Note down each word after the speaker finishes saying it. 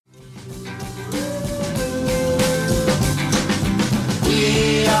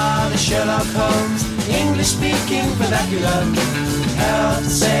Sherlock Holmes, English-speaking vernacular. How to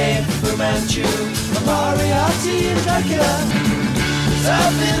save Fu Manchu from Moriarty and Dracula.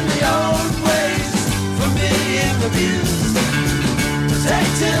 Preserving the old ways from being abused.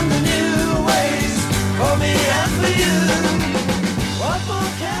 Protecting the new ways for me and for you. What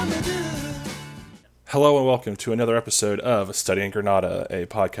more can we do? Hello and welcome to another episode of Studying Granada, a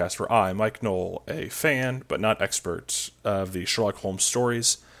podcast where I, Mike Knoll, a fan but not expert of the Sherlock Holmes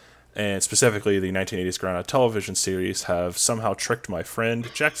stories, and specifically the 1980s Granada television series, have somehow tricked my friend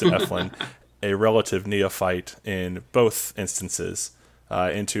Jackson Eflin, a relative neophyte in both instances,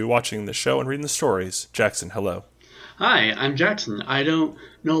 into watching the show and reading the stories. Jackson, hello. Hi, I'm Jackson. I don't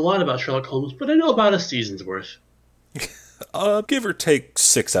know a lot about Sherlock Holmes, but I know about a season's worth. Give or take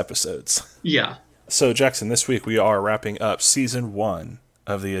 6 episodes. Yeah. So, Jackson, this week we are wrapping up Season 1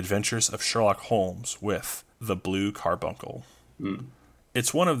 of The Adventures of Sherlock Holmes with the Blue Carbuncle.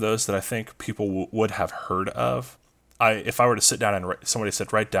 It's one of those that I think people would have heard of. If I were to sit down and somebody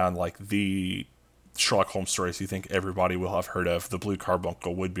said, write down like the Sherlock Holmes stories you think everybody will have heard of, the Blue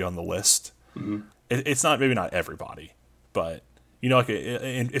Carbuncle would be on the list. Mm-hmm. It's not, maybe not everybody, but, you know, like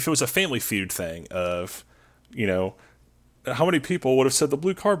if it was a Family Feud thing of, you know, how many people would have said the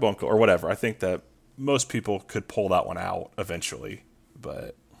Blue Carbuncle or whatever, I think that most people could pull that one out eventually,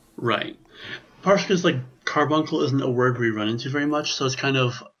 but... Right. Partially because, like, carbuncle isn't a word we run into very much, so it's kind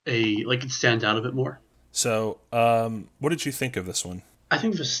of it stands out a bit more. So, what did you think of this one? I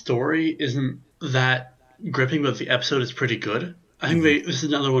think the story isn't that gripping, but the episode is pretty good. I think this is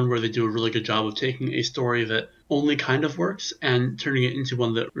another one where they do a really good job of taking a story that only kind of works and turning it into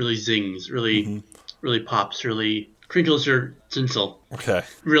one that really zings, really pops, really crinkles your tinsel. Okay.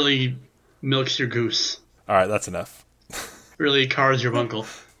 Really milks your goose. All right, that's enough. Really cars your bunkle.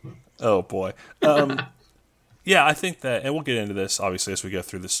 Oh, boy. Yeah, I think that, and we'll get into this, obviously, as we go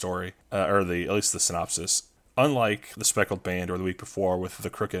through the story, at least the synopsis. Unlike The Speckled Band or the week before with The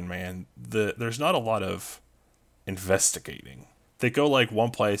Crooked Man, there's not a lot of investigating. They go, like,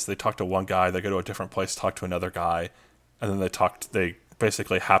 one place, they talk to one guy, they go to a different place, talk to another guy, and then they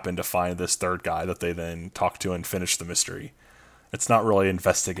basically happen to find this third guy that they then talk to and finish the mystery. It's not really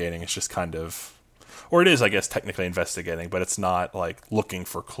investigating, it's just kind of... Or it is, I guess, technically investigating, but it's not, like, looking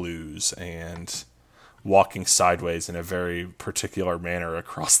for clues and walking sideways in a very particular manner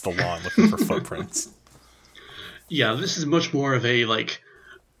across the lawn looking for footprints. Yeah, this is much more of a, like...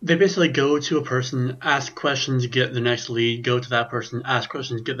 They basically go to a person, ask questions, get the next lead, go to that person, ask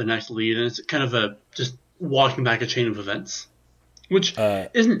questions, get the next lead, and it's kind of just walking back a chain of events. Which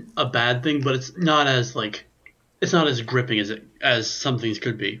isn't a bad thing, but it's not as, like... It's not as gripping as some things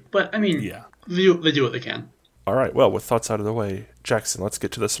could be. But, I mean... Yeah. They do what they can. All right, well, with thoughts out of the way, Jackson, let's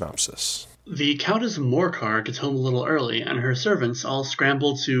get to the synopsis. The Countess Morcar gets home a little early, and her servants all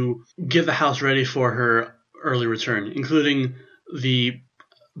scramble to get the house ready for her early return, including the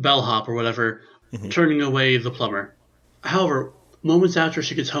bellhop or whatever, turning away the plumber. However, moments after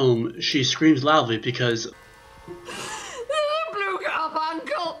she gets home, she screams loudly because... The Blue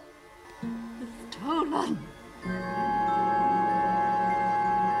Carbuncle! Stolen!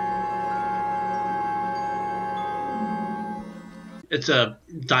 It's a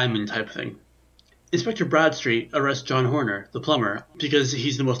diamond type thing. Inspector Bradstreet arrests John Horner, the plumber, because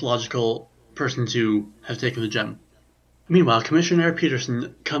he's the most logical person to have taken the gem. Meanwhile, Commissioner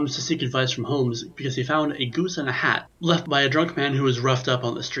Peterson comes to seek advice from Holmes because he found a goose and a hat left by a drunk man who was roughed up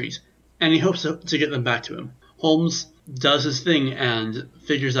on the street, and he hopes to get them back to him. Holmes does his thing and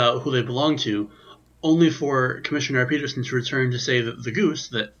figures out who they belong to, only for Commissioner Peterson to return to say that the goose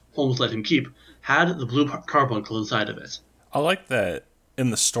that Holmes let him keep had the Blue Carbuncle inside of it. I like that in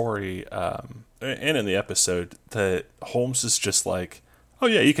the story and in the episode that Holmes is just like, oh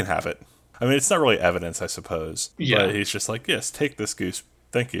yeah, you can have it. I mean, it's not really evidence, I suppose. Yeah. But he's just like, yes, take this goose.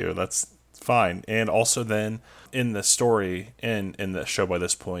 Thank you. That's fine. And also then in the story, in the show by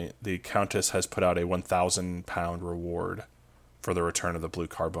this point, the Countess has put out a 1,000 pound reward for the return of the Blue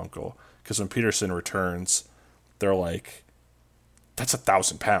Carbuncle. Because when Peterson returns, they're like, that's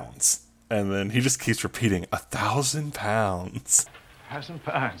 1,000 pounds. And then he just keeps repeating, 1,000 pounds. 1,000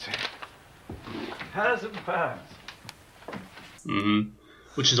 pounds. 1,000 pounds. Mm-hmm.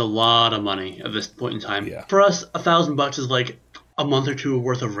 Which is a lot of money at this point in time. Yeah. For us, $1,000 is like a month or two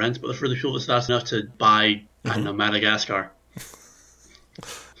worth of rent, but for the people, that's enough to buy, I don't know, Madagascar.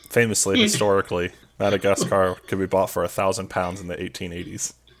 Famously, historically, Madagascar could be bought for 1,000 pounds in the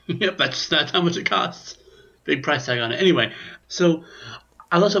 1880s. Yep, that's how much it costs. Big price tag on it. Anyway, so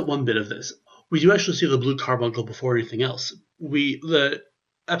I left out one bit of this. We do actually see the Blue Carbuncle before anything else. The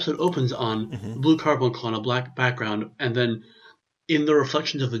episode opens on Blue Carbuncle on a black background, and then in the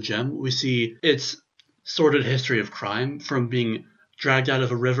reflections of the gem, we see its sordid history of crime, from being dragged out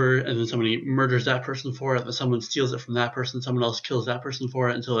of a river and then somebody murders that person for it, then someone steals it from that person, someone else kills that person for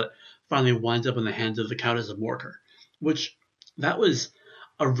it, until it finally winds up in the hands of the Countess of Morcar. Which, that was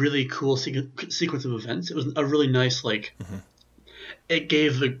a really cool sequence of events. It was a really nice, like, it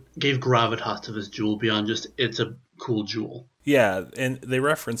gave gravitas to this jewel beyond just it's a cool jewel. Yeah, and they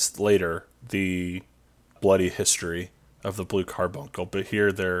referenced later the bloody history of the Blue Carbuncle, but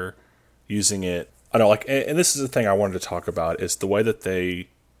here they're using it. I don't know, like, and this is the thing I wanted to talk about, is the way that they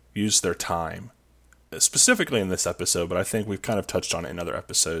use their time, specifically in this episode, but I think we've kind of touched on it in other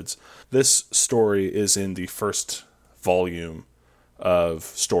episodes. This story is in the first volume of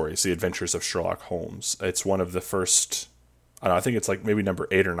stories, The Adventures of Sherlock Holmes. It's one of the first, I don't know, I think it's like maybe number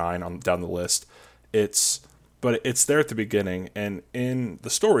 8 or 9 on down the list. But it's there at the beginning, and in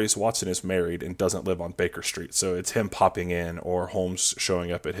the stories, Watson is married and doesn't live on Baker Street, so it's him popping in or Holmes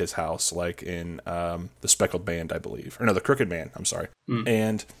showing up at his house, like in The Speckled Band, I believe. Or no, The Crooked Man, I'm sorry.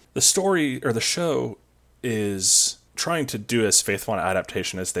 And the story, or the show, is trying to do as faithful an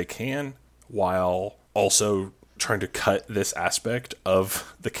adaptation as they can, while also trying to cut this aspect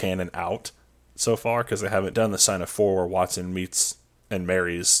of the canon out so far, because they haven't done the Sign of Four where Watson meets and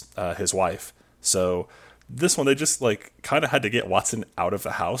marries his wife. So this one, they just like kind of had to get Watson out of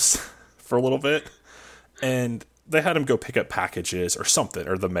the house for a little bit, and they had him go pick up packages or something,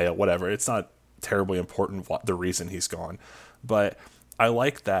 or the mail, whatever. It's not terribly important the reason he's gone, but I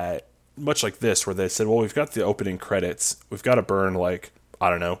like that, much like this, where they said, well, we've got the opening credits, we've got to burn like, I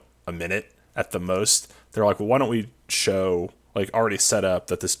don't know, a minute at the most. They're like, well, why don't we show, like, already set up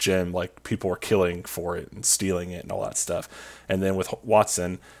that this gem, like, people are killing for it and stealing it and all that stuff. And then with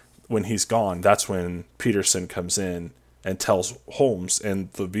Watson, when he's gone, that's when Peterson comes in and tells Holmes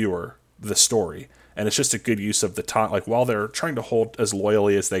and the viewer the story. And it's just a good use of the time. Like, while they're trying to hold as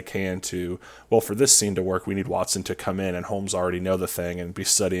loyally as they can to, well, for this scene to work, we need Watson to come in and Holmes already know the thing and be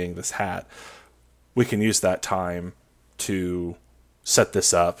studying this hat. We can use that time to set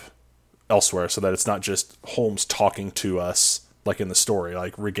this up elsewhere so that it's not just Holmes talking to us, like in the story,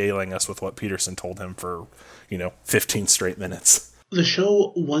 like regaling us with what Peterson told him for, 15 straight minutes. The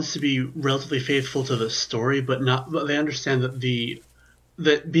show wants to be relatively faithful to the story, but they understand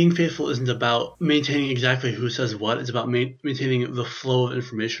that being faithful isn't about maintaining exactly who says what. It's about maintaining the flow of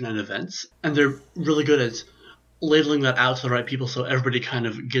information and events. And they're really good at labeling that out to the right people so everybody kind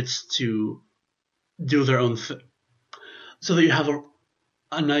of gets to do their own thing. So that you have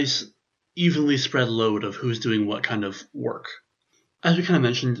a nice, evenly spread load of who's doing what kind of work. As we kind of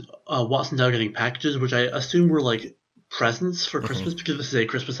mentioned, Watson's out getting packages, which I assume were like presents for Christmas, because this is a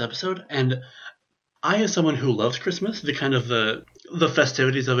Christmas episode, and I, as someone who loves Christmas, the kind of the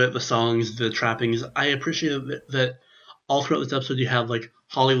festivities of it, the songs, the trappings, I appreciate that all throughout this episode you have like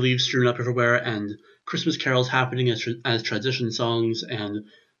holly leaves strewn up everywhere and Christmas carols happening as tradition songs and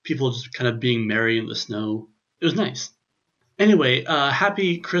people just kind of being merry in the snow. It was nice. Anyway,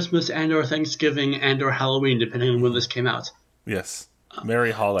 happy Christmas and or Thanksgiving and or Halloween, depending on when this came out. Yes.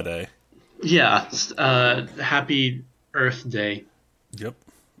 Merry holiday. Yeah. Happy Earth Day.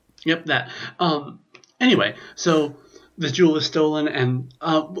 Yep, that. Anyway, so the jewel is stolen, and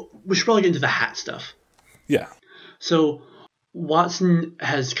we should probably get into the hat stuff. Yeah. So Watson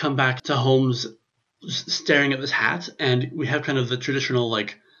has come back to Holmes staring at this hat, and we have kind of the traditional,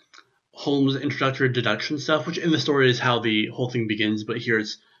 like, Holmes introductory deduction stuff, which in the story is how the whole thing begins, but here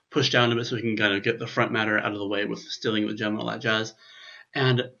it's pushed down a bit so we can kind of get the front matter out of the way with stealing the gem and all that jazz.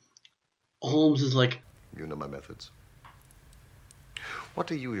 And Holmes is like, you know my methods. What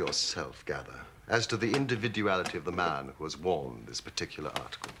do you yourself gather as to the individuality of the man who has worn this particular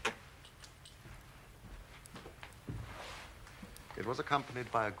article? It was accompanied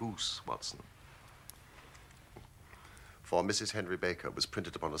by a goose, Watson. For Mrs. Henry Baker was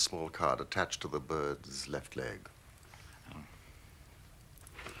printed upon a small card attached to the bird's left leg.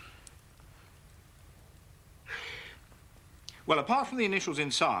 Well, apart from the initials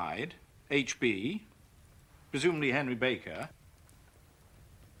inside, HB, presumably Henry Baker,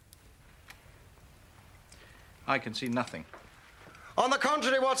 I can see nothing. On the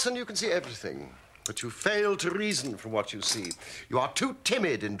contrary, Watson, you can see everything. But you fail to reason from what you see. You are too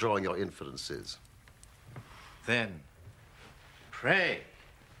timid in drawing your inferences. Then, pray,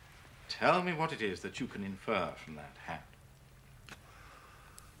 tell me what it is that you can infer from that hat.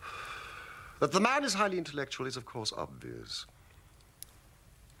 That the man is highly intellectual is, of course, obvious.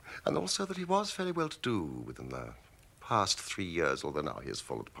 And also that he was fairly well-to-do within the past 3 years, although now he has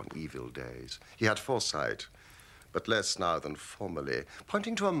fallen upon evil days. He had foresight, but less now than formerly,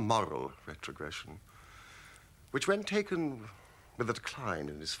 pointing to a moral retrogression, which when taken with a decline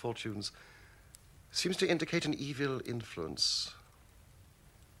in his fortunes, seems to indicate an evil influence.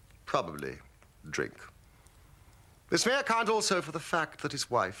 Probably drink. This may account also for the fact that his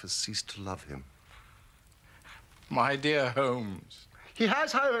wife has ceased to love him. My dear Holmes. He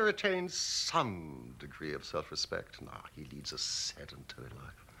has, however, retained some degree of self-respect. Now, he leads a sedentary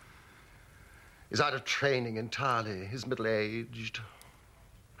life. Is out of training entirely. He's middle-aged,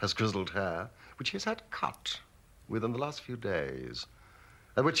 has grizzled hair, which he has had cut within the last few days,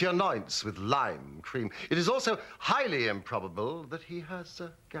 and which he anoints with lime cream. It is also highly improbable that he has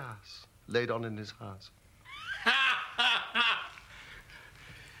gas laid on in his house.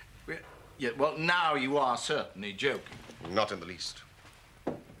 Yeah, well, now you are certainly joking. Not in the least.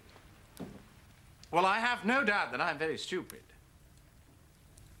 Well, I have no doubt that I'm very stupid.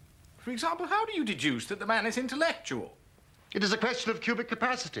 For example, how do you deduce that the man is intellectual? It is a question of cubic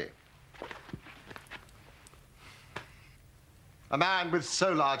capacity. A man with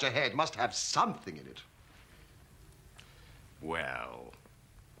so large a head must have something in it. Well,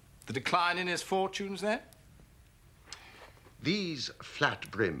 the decline in his fortunes, then? These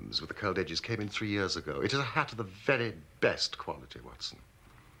flat brims with the curled edges came in 3 years ago. It is a hat of the very best quality, Watson.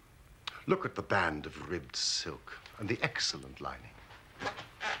 Look at the band of ribbed silk and the excellent lining.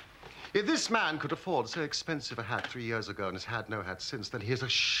 If this man could afford so expensive a hat 3 years ago and has had no hat since, then he has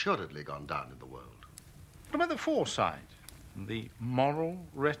assuredly gone down in the world. What about the foresight? The moral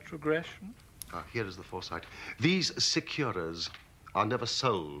retrogression? Ah, here is the foresight. These securas are never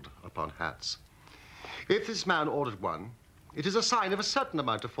sold upon hats. If this man ordered one, it is a sign of a certain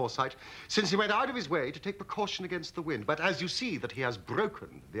amount of foresight, since he went out of his way to take precaution against the wind. But as you see that he has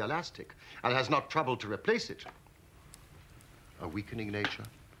broken the elastic and has not troubled to replace it, a weakening nature.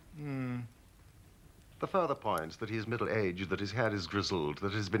 The further points that he is middle-aged, that his hair is grizzled,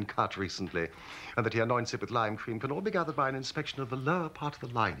 that it has been cut recently, and that he anoints it with lime cream can all be gathered by an inspection of the lower part of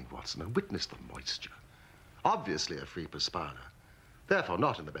the lining, Watson, and witness the moisture. Obviously a free perspirer, therefore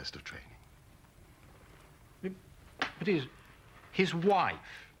not in the best of training. But his wife,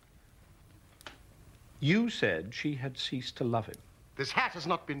 you said she had ceased to love him. This hat has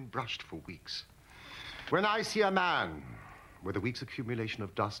not been brushed for weeks. When I see a man with a week's accumulation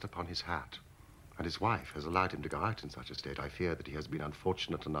of dust upon his hat, and his wife has allowed him to go out in such a state, I fear that he has been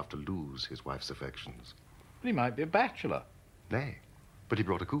unfortunate enough to lose his wife's affections. But he might be a bachelor. Nay, but he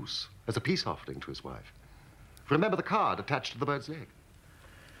brought a goose as a peace offering to his wife. Remember the card attached to the bird's leg?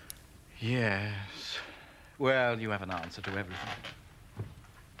 Yes. Well, you have an answer to everything.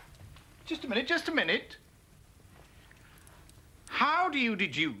 Just a minute. How do you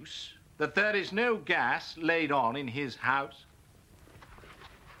deduce that there is no gas laid on in his house?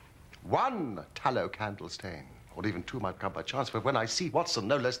 One tallow candle stain, or even two might come by chance, but when I see Watson,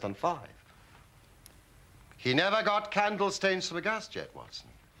 no less than 5. He never got candle stains from a gas jet, Watson.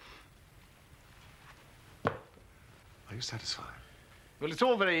 Are you satisfied? Well, it's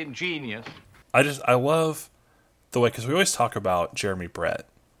all very ingenious. I love the way, because we always talk about Jeremy Brett,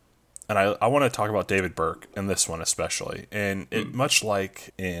 and I want to talk about David Burke in this one especially, and it much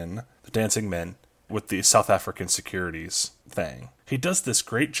like in The Dancing Men with the South African securities thing, he does this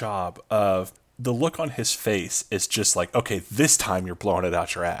great job of the look on his face is just like, okay, this time you're blowing it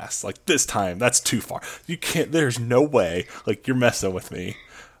out your ass. Like, this time, that's too far. You can't, there's no way, like, you're messing with me.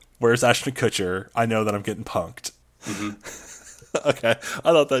 Whereas Ashton Kutcher, I know that I'm getting punked. Okay, I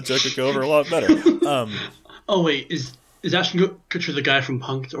thought that joke would go over a lot better. Oh wait, is Ashton Kutcher the guy from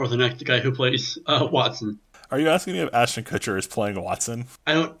Punk'd, or the next guy who plays Watson? Are you asking me if Ashton Kutcher is playing Watson?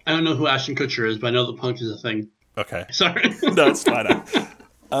 I don't know who Ashton Kutcher is, but I know that Punk'd is a thing. Okay, Sorry. no, it's fine.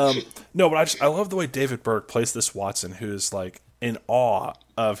 No, but I love the way David Burke plays this Watson, who's like in awe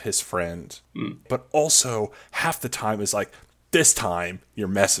of his friend, but also half the time is like, this time you're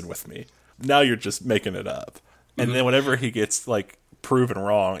messing with me. Now you're just making it up. And then whenever he gets like proven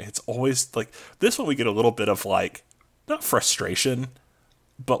wrong, it's always like, this one we get a little bit of like, not frustration,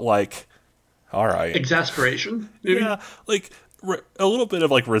 but like, all right. Exasperation? Maybe? Yeah, like a little bit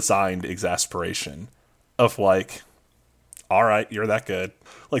of like resigned exasperation of like, all right, you're that good.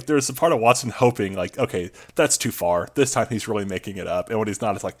 Like there's a part of Watson hoping like, okay, that's too far. This time he's really making it up. And when he's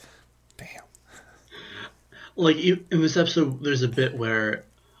not, it's like, damn. Like in this episode, there's a bit where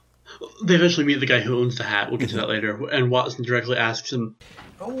they eventually meet the guy who owns the hat. We'll get to that later. And Watson directly asks him,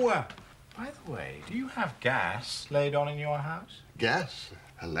 Oh, by the way, do you have gas laid on in your house? Gas?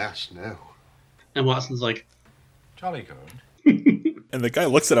 Alas, no. and Watson's like, Jolly good. And the guy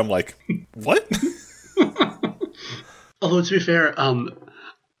looks at him like, what? although to be fair,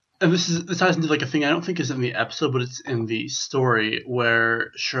 And this ties into like a thing I don't think is in the episode, but it's in the story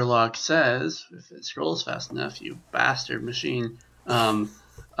where Sherlock says, "If it scrolls fast enough, you bastard machine. My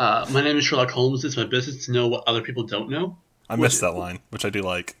name is Sherlock Holmes. It's my business to know what other people don't know." I missed that line, which I do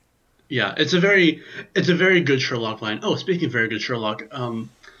like. Yeah, it's a very good Sherlock line. Oh, speaking of very good Sherlock,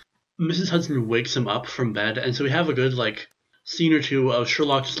 Mrs. Hudson wakes him up from bed, and so we have a good like scene or two of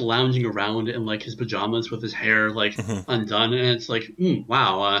Sherlock just lounging around in like his pajamas with his hair like undone, and it's like,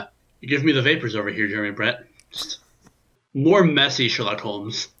 wow, you give me the vapors over here, Jeremy Brett. Just more messy Sherlock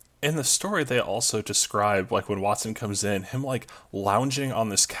Holmes. In the story, they also describe, like, when Watson comes in, him, like, lounging on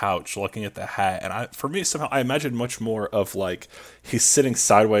this couch, looking at the hat. And for me, somehow, I imagine much more of, like, he's sitting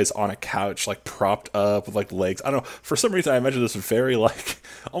sideways on a couch, like, propped up with, like, legs. I don't know. For some reason, I imagine this very, like,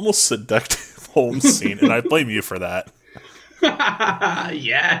 almost seductive Holmes scene. And I blame you for that.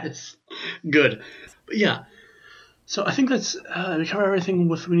 Yes. Good. But, yeah. So I think that's, we cover everything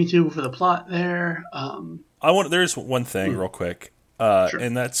we need to for the plot there. There's one thing, real quick. Sure.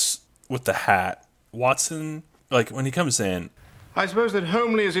 And that's with the hat. Watson, like, when he comes in... I suppose that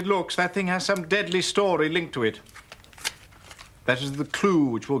homely as it looks, that thing has some deadly story linked to it. That is the clue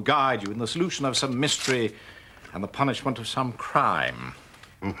which will guide you in the solution of some mystery and the punishment of some crime.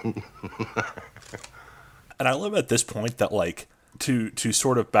 And I love at this point that, like, to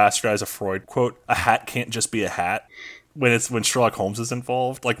sort of bastardize a Freud quote, a hat can't just be a hat. When Sherlock Holmes is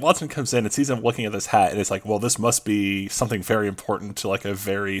involved, like, Watson comes in and sees him looking at this hat, and it's like, well, this must be something very important to, like, a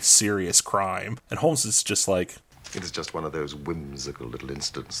very serious crime. And Holmes is just like... It is just one of those whimsical little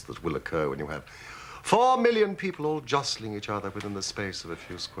incidents that will occur when you have 4 million people all jostling each other within the space of a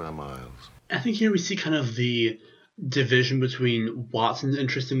few square miles. I think here we see kind of the division between Watson's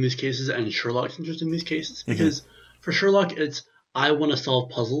interest in these cases and Sherlock's interest in these cases. Because for Sherlock, it's, I want to solve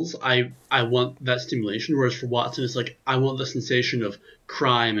puzzles. I want that stimulation. Whereas for Watson, it's like, I want the sensation of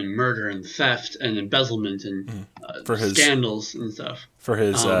crime and murder and theft and embezzlement and scandals and stuff. For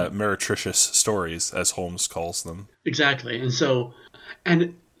his meretricious stories, as Holmes calls them. Exactly. And so,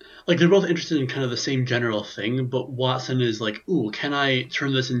 and like, they're both interested in kind of the same general thing, but Watson is like, ooh, can I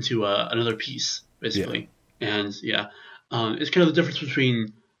turn this into another piece, basically? Yeah. And it's kind of the difference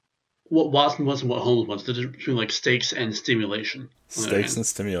between what Watson wants and what Holmes wants, the difference between like stakes and stimulation. Stakes and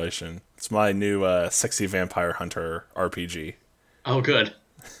stimulation. It's my new sexy vampire hunter RPG. Oh, good.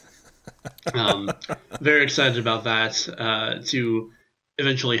 Very excited about that, to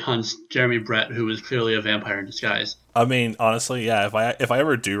eventually hunt Jeremy Brett, who is clearly a vampire in disguise. I mean, honestly, yeah, if I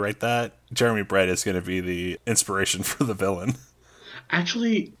ever do write that, Jeremy Brett is going to be the inspiration for the villain.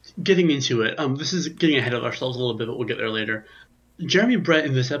 Actually, getting into it, this is getting ahead of ourselves a little bit, but we'll get there later. Jeremy Brett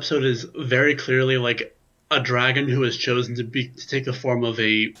in this episode is very clearly like a dragon who has chosen to take the form of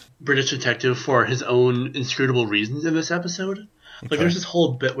a British detective for his own inscrutable reasons in this episode. Like, there's this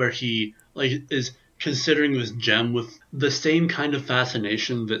whole bit where he like is considering this gem with the same kind of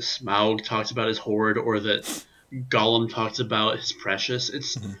fascination that Smaug talks about his hoard, or that Gollum talks about his precious.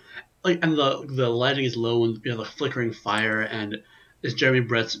 It's like, and the lighting is low, and the flickering fire, and it's Jeremy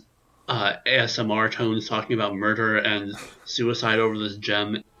Brett's ASMR tones talking about murder and suicide over this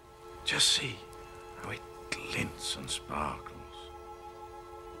gem. Just see how it glints and sparkles.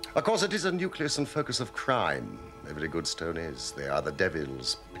 Of course, it is a nucleus and focus of crime. Every good stone is. They are the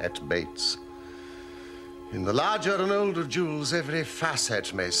devil's pet baits. In the larger and older jewels, every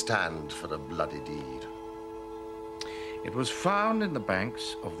facet may stand for a bloody deed. It was found in the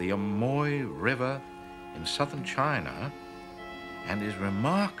banks of the Amoy River in southern China, and is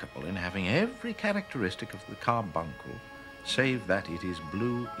remarkable in having every characteristic of the carbuncle, save that it is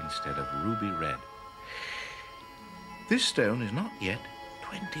blue instead of ruby red. This stone is not yet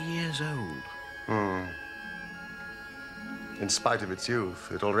 20 years old. In spite of its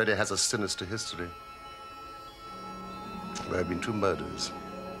youth, it already has a sinister history. There have been 2 murders,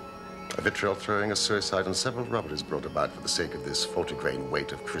 a vitriol throwing, a suicide, and several robberies brought about for the sake of this 40-grain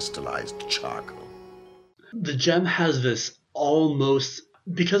weight of crystallized charcoal. The gem has this almost,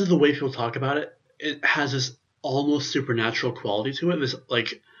 because of the way people talk about it, it has this almost supernatural quality to it. This,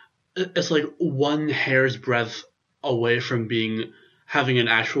 like, it's like one hair's breadth away from having an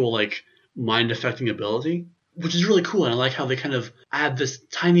actual, like, mind-affecting ability, which is really cool. And I like how they kind of add this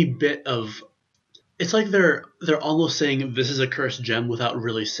tiny bit of, it's like they're almost saying this is a cursed gem without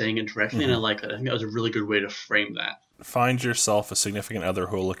really saying it directly, and I like that. I think that was a really good way to frame that. Find yourself a significant other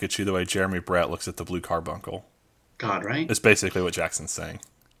who will look at you the way Jeremy Brett looks at the Blue Carbuncle. God, right? It's basically what Jackson's saying.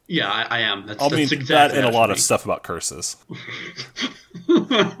 Yeah, I am. That's exactly that, and a lot of stuff about curses.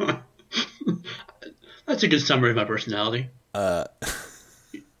 That's a good summary of my personality. But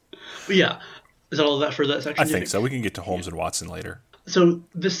yeah, is that all that for that section? I think so. We can get to Holmes and Watson later. So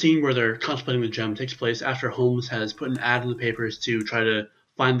this scene where they're contemplating the gem takes place after Holmes has put an ad in the papers to try to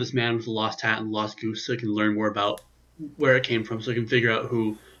find this man with the lost hat and the lost goose so he can learn more about where it came from, so he can figure out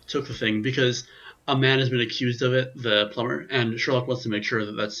who took the thing, because a man has been accused of it, the plumber, and Sherlock wants to make sure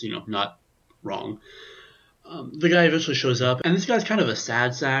that that's, not wrong. The guy eventually shows up, and this guy's kind of a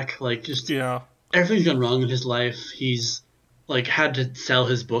sad sack, everything's gone wrong in his life. He's, had to sell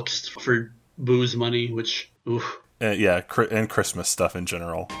his books for booze money, which, oof. And Christmas stuff in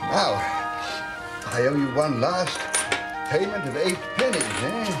general. Now, I owe you one last payment of 8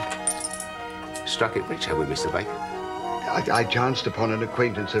 pennies, Struck it rich, have we, Mr. Baker? I chanced upon an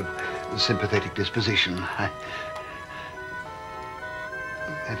acquaintance of sympathetic disposition.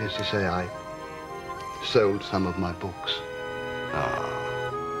 That is to say, I sold some of my books.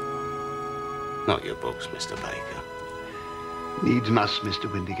 Not your books, Mr. Baker. Needs must,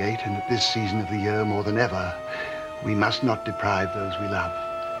 Mr. Windigate, and at this season of the year more than ever, we must not deprive those we love.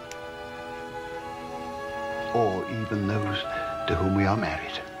 Or even those to whom we are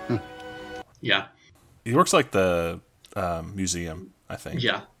married. Yeah. He works like the museum, I think.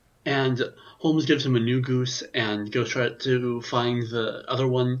 Yeah. And Holmes gives him a new goose and goes try to find the other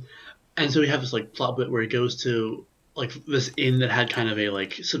one. And so we have this plot bit where he goes to this inn that had kind of a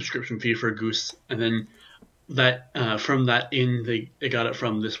subscription fee for a goose, and then that from that inn they got it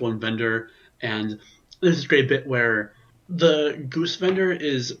from this one vendor. And there's this great bit where the goose vendor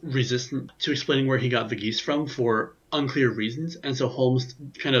is resistant to explaining where he got the geese from for unclear reasons, and so Holmes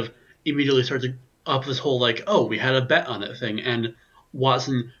kind of immediately starts up this whole we had a bet on it thing, and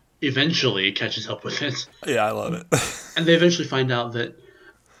Watson eventually catches up with it. Yeah, I love it. And they eventually find out that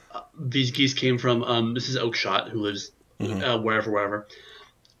these geese came from Mrs. Oakshott, who lives wherever.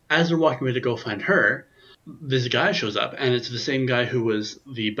 As they're walking away to go find her, this guy shows up, and it's the same guy who was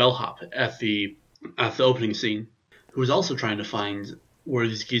the bellhop at the opening scene, who is also trying to find where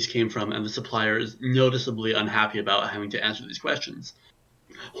these geese came from, and the supplier is noticeably unhappy about having to answer these questions.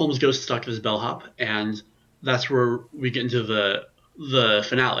 Holmes goes to talk to his bellhop, and that's where we get into the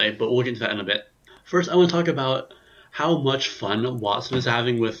finale, but we'll get into that in a bit. First, I want to talk about how much fun Watson is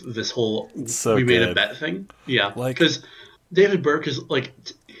having with this whole made a bet thing. Yeah, because David Burke is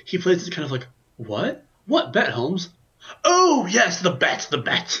he plays it kind of what? What bet, Holmes? Oh, yes, the bet.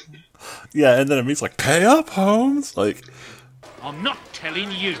 Yeah, and then it means pay up, Holmes. I'm not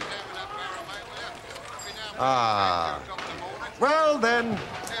telling you. Well, then,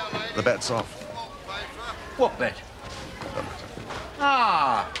 the bet's off. What bet?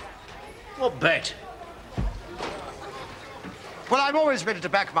 What bet? Well, I'm always ready to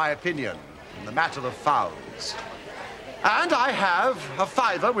back my opinion in the matter of fowls. And I have a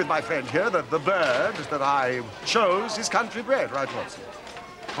fiver with my friend here that the bird that I chose is country bred, right, Watson?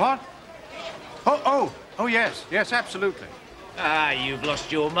 What? Oh, yes, absolutely. You've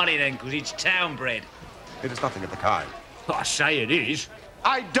lost your money then, because it's town bred. It is nothing of the kind. I say it is.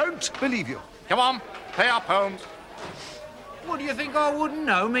 I don't believe you. Come on, pay up, Holmes. What do you think I wouldn't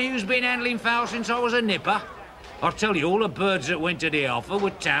know, me who's been handling fowl since I was a nipper? I'll tell you, all the birds that went to the offer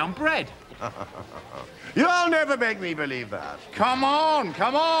were town bred. You'll never make me believe that. Come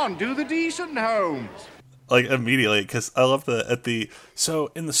on, do the decent, Holmes. Immediately, because I love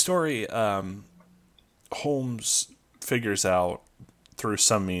so in the story, Holmes figures out through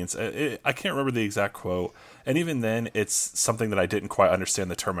some means, I can't remember the exact quote, and even then, it's something that I didn't quite understand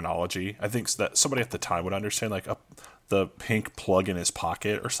the terminology. I think that somebody at the time would understand, the pink plug in his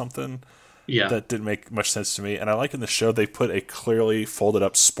pocket or something. Yeah. That didn't make much sense to me. And I like in the show, they put a clearly folded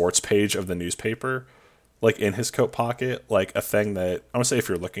up sports page of the newspaper, in his coat pocket, a thing that, I want to say if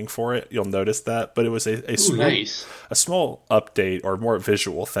you're looking for it, you'll notice that, but it was a small update or more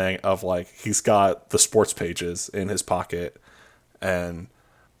visual thing of he's got the sports pages in his pocket. And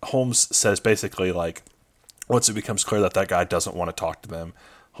Holmes says basically once it becomes clear that guy doesn't want to talk to them,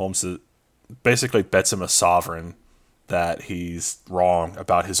 Holmes basically bets him a sovereign that he's wrong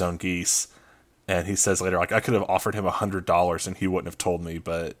about his own geese. And he says later, I could have offered him $100 and he wouldn't have told me,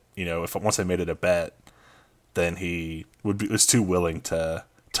 but once I made it a bet, then he was too willing to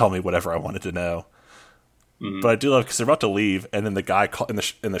tell me whatever I wanted to know. Mm-hmm. But I do love, because they're about to leave, and then the guy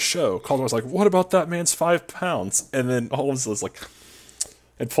in the show called and was what about that man's 5 pounds? And then Holmes was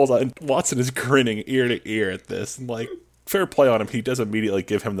and pulls out, and Watson is grinning ear to ear at this, and fair play on him, he does immediately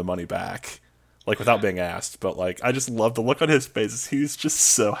give him the money back, without being asked. But I just love the look on his face. He's just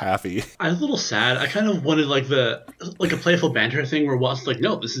so happy. I was a little sad. I kind of wanted a playful banter thing where Watson's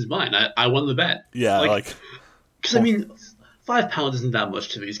no, this is mine. I won the bet. Yeah, because I mean, 5 pounds isn't that much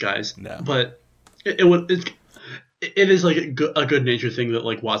to these guys. No, but it is a good nature thing that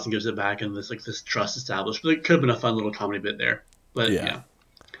Watson gives it back, and this trust established. But it could have been a fun little comedy bit there. But yeah.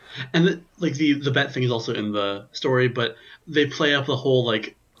 And the bet thing is also in the story, but they play up the whole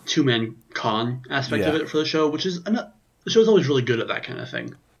like two-man con aspect of it for the show, which is the show's always really good at that kind of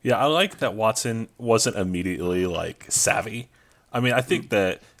thing. Yeah, I like that Watson wasn't immediately like savvy. I mean, I think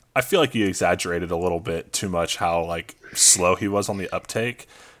that I feel like you exaggerated a little bit too much how like slow he was on the uptake.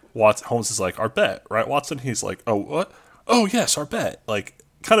 Holmes is like, our bet, right, Watson? He's like, oh, what? Oh, yes, our bet. Like,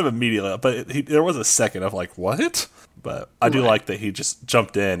 kind of immediately. But there was a second of like, what? But I do like that he just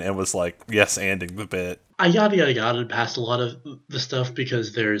jumped in and was like, yes-anding the bit. I yada past a lot of the stuff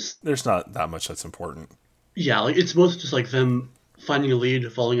because there's not that much that's important. Yeah, like it's mostly just like them finding a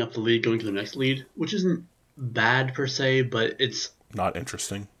lead, following up the lead, going to the next lead, which isn't bad per se, but it's not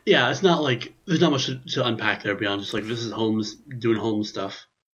interesting. Yeah, it's not like there's not much to unpack there beyond just like this is Holmes doing Holmes stuff.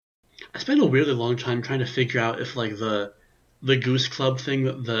 I spent a weirdly long time trying to figure out if like the Goose Club thing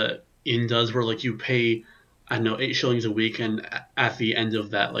that the inn does, where like you pay, I don't know, 8 shillings a week, and at the end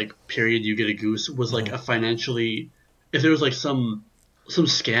of that like period you get a goose, was like a financially, if there was like some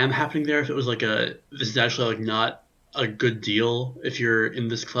scam happening there, if it was like this is actually like not a good deal if you're in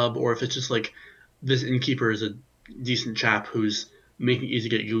this club, or if it's just like this innkeeper is a decent chap who's making it easy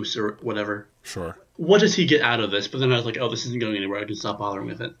to get goose or whatever. Sure. What does he get out of this? But then I was like, oh, this isn't going anywhere. I can stop bothering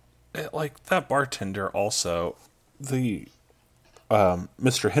with it. Like that bartender also, the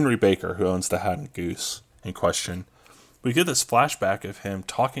Mr. Henry Baker, who owns the Hat and Goose in question, we get this flashback of him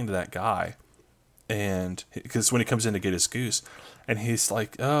talking to that guy, and because when he comes in to get his goose, and he's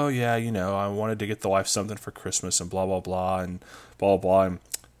like, oh yeah, I wanted to get the wife something for Christmas and blah blah blah and blah blah, and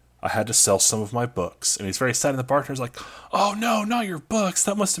I had to sell some of my books. And he's very sad, and the bartender's like, oh no, not your books,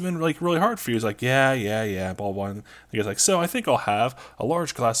 that must have been like really hard for you. He's like, yeah, blah blah, and he goes like, so I think I'll have a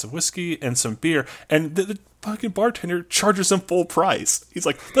large glass of whiskey and some beer, and the fucking bartender charges him full price. He's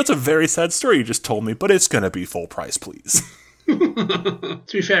like, that's a very sad story you just told me, but it's gonna be full price, please. To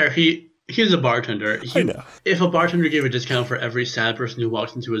be fair, he's a bartender. I know. If a bartender gave a discount for every sad person who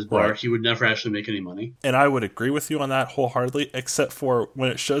walks into his bar, he would never actually make any money. And I would agree with you on that wholeheartedly, except for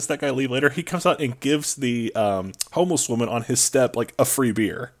when it shows that guy leave later, he comes out and gives the homeless woman on his step like a free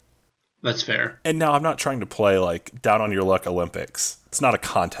beer. That's fair. And now I'm not trying to play like down on your luck Olympics. It's not a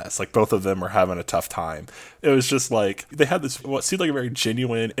contest. Like both of them are having a tough time. It was just like they had this what seemed like a very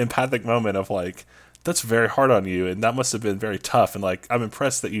genuine, empathic moment of like, that's very hard on you, and that must have been very tough. And like, I'm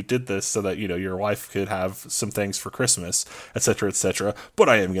impressed that you did this so that your wife could have some things for Christmas, etc., etc. But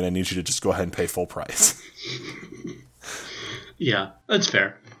I am going to need you to just go ahead and pay full price. Yeah, that's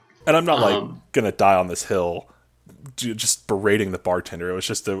fair. And I'm not like going to die on this hill, just berating the bartender. It was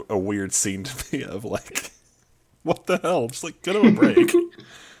just a weird scene to me of like, what the hell? Just like, get him a break.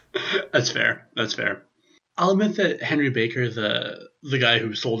 That's fair. I'll admit that Henry Baker, the guy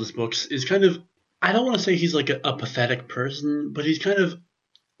who sold his books, is kind of, I don't want to say he's like a pathetic person, but he's kind of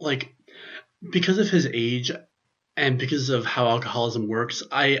like, because of his age and because of how alcoholism works,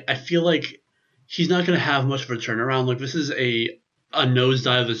 I feel like he's not going to have much of a turnaround. Like this is a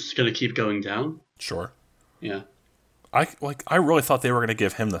nosedive that's going to keep going down. Sure. Yeah. I really thought they were going to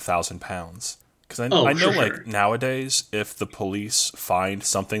give him the £1,000 because I know like nowadays if the police find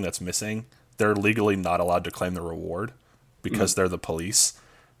something that's missing, they're legally not allowed to claim the reward because they're the police.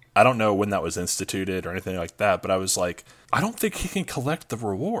 I don't know when that was instituted or anything like that, but I was like, I don't think he can collect the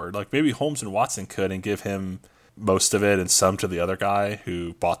reward. Like maybe Holmes and Watson could and give him most of it and some to the other guy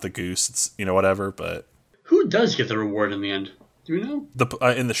who bought the goose. It's, whatever. But who does get the reward in the end? Do we know?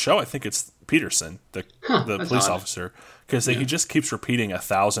 In the show, I think it's Peterson, the police officer, because he just keeps repeating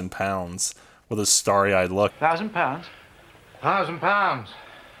 £1,000 with a starry-eyed look. £1,000? £1,000.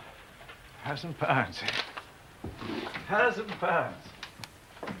 £1,000. £1,000.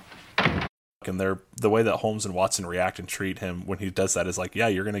 And the way that Holmes and Watson react and treat him when he does that is like, yeah,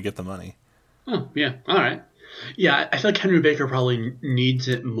 you're going to get the money. Oh, yeah. All right. Yeah, I feel like Henry Baker probably needs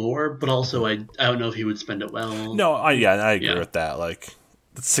it more, but also I don't know if he would spend it well. No, I agree with that. Like,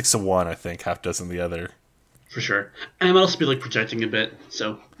 it's 6 of one, I think, half dozen the other. For sure. And I might also be like projecting a bit,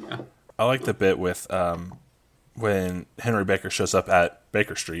 so yeah. I like the bit with when Henry Baker shows up at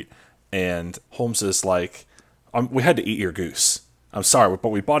Baker Street and Holmes is like, we had to eat your goose. I'm sorry, but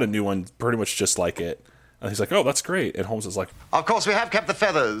we bought a new one pretty much just like it. And he's like, oh, that's great. And Holmes is like, of course, we have kept the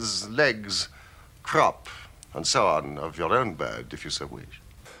feathers, legs, crop, and so on of your own bird, if you so wish.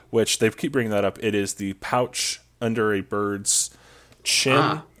 Which, they keep bringing that up. It is the pouch under a bird's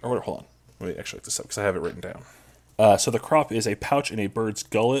chin. Or hold on. Let me actually look this up because I have it written down. So the crop is a pouch in a bird's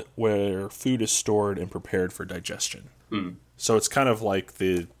gullet where food is stored and prepared for digestion. So it's kind of like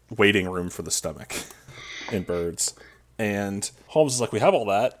the waiting room for the stomach in birds. And Holmes is like, we have all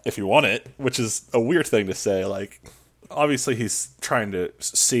that if you want it, which is a weird thing to say. Like, obviously he's trying to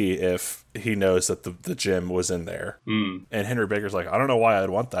see if he knows that the gem was in there. And Henry Baker's like, I don't know why I'd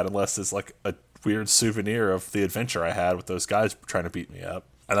want that unless it's like a weird souvenir of the adventure I had with those guys trying to beat me up.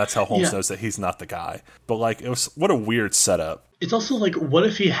 And that's how Holmes knows that he's not the guy. But like, what a weird setup. It's also like, what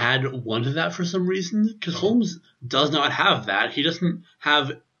if he had wanted that for some reason? Because Holmes does not have that. He doesn't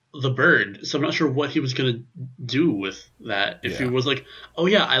have the bird, so I'm not sure what he was going to do with that. If he was like, oh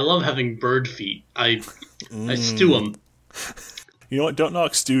yeah, I love having bird feet. I stew them. You know what? Don't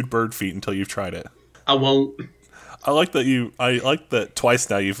knock stewed bird feet until you've tried it. I won't. I like that twice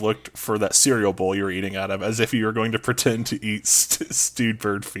now you've looked for that cereal bowl you were eating out of as if you were going to pretend to eat stewed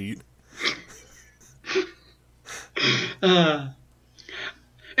bird feet.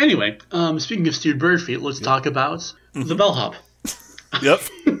 Anyway, speaking of stewed bird feet, let's talk about the bellhop. Yep.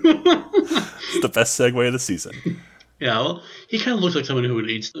 It's the best segue of the season. Yeah, well, he kind of looks like someone who would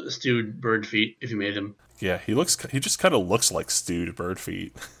eat stewed bird feet if you made him. Yeah, he just kind of looks like stewed bird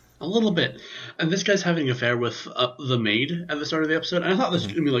feet. A little bit. And this guy's having an affair with the maid at the start of the episode. And I thought this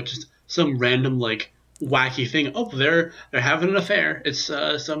was going to be like just some random like wacky thing. Oh, they're having an affair. It's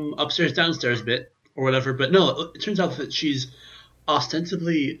some upstairs downstairs bit or whatever. But no, it turns out that she's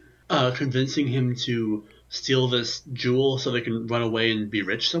ostensibly convincing him to steal this jewel so they can run away and be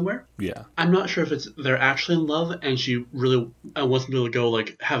rich somewhere. Yeah. I'm not sure if they're actually in love and she really wants him to go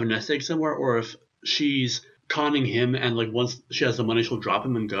like have a nest egg somewhere, or if she's conning him and like once she has the money she'll drop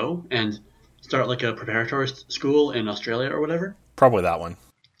him and go and start like a preparatory school in Australia or whatever. Probably that one.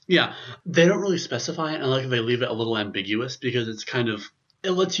 Yeah. They don't really specify it, and I like they leave it a little ambiguous because it's kind of,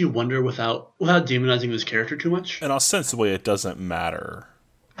 it lets you wonder without demonizing this character too much. And ostensibly it doesn't matter.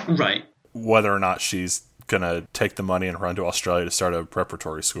 Right. Whether or not she's gonna take the money and run to Australia to start a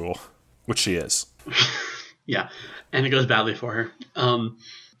preparatory school, which she is. Yeah, and it goes badly for her.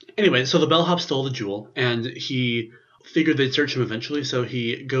 Anyway, so the bellhop stole the jewel, and he figured they'd search him eventually, so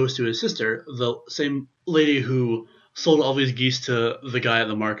he goes to his sister, the same lady who sold all these geese to the guy at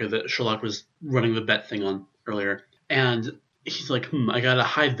the market that Sherlock was running the bet thing on earlier. And he's like, I gotta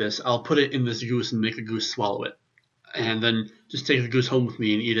hide this. I'll put it in this goose and make the goose swallow it. And then just take the goose home with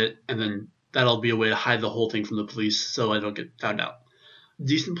me and eat it, and then that'll be a way to hide the whole thing from the police so I don't get found out.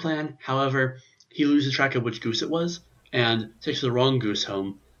 Decent plan. However, he loses track of which goose it was and takes the wrong goose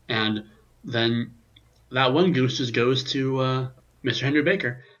home. And then that one goose just goes to Mr. Henry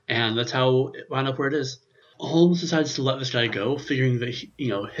Baker. And that's how it wound up where it is. Holmes decides to let this guy go, figuring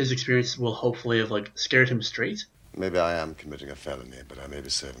that his experience will hopefully have like scared him straight. Maybe I am committing a felony, but I may be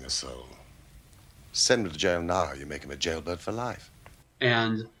saving a soul. Send him to jail now. You make him a jailbird for life.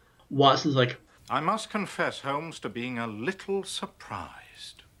 And Watson's like, I must confess, Holmes, to being a little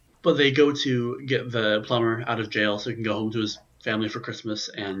surprised. But they go to get the plumber out of jail so he can go home to his family for Christmas,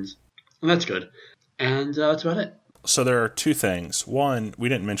 and that's good. And that's about it. So there are two things. One, we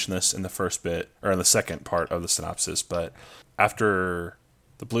didn't mention this in the first bit, or in the second part of the synopsis, but after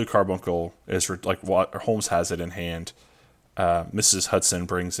the Blue Carbuncle is, like, Holmes has it in hand, Mrs. Hudson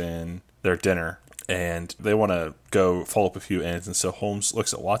brings in their dinner, and they want to go follow up a few ends, and so Holmes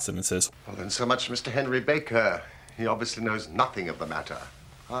looks at Watson and says, Well, then so much Mr. Henry Baker. He obviously knows nothing of the matter.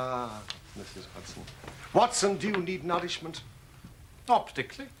 Ah, Mrs. Hudson. Watson, do you need nourishment? Not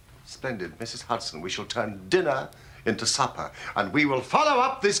particularly. Splendid. Mrs. Hudson, we shall turn dinner into supper, and we will follow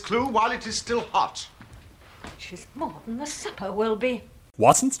up this clue while it is still hot. Which is more than the supper will be.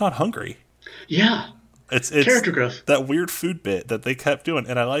 Watson's not hungry. Yeah. It's character growth. That weird food bit that they kept doing,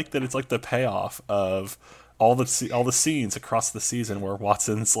 and I like that it's like the payoff of all the scenes across the season where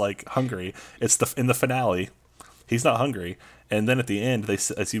Watson's like hungry. It's in the finale, he's not hungry, and then at the end, they,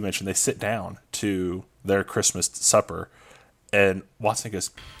 as you mentioned, they sit down to their Christmas supper, and Watson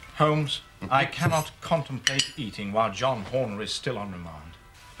goes, Holmes, I cannot contemplate eating while John Horner is still on remand.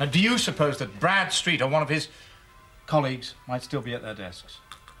 Now, do you suppose that Bradstreet or one of his colleagues might still be at their desks?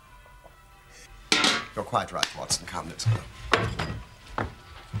 You're quite right, Watson. Come, let's go.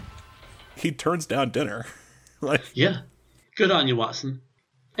 He turns down dinner. Yeah. Good on you, Watson.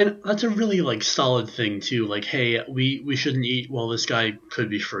 And that's a really, like, solid thing, too. Like, hey, we shouldn't eat while this guy could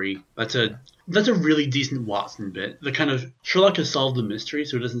be free. That's a really decent Watson bit. The kind of, Sherlock has solved the mystery,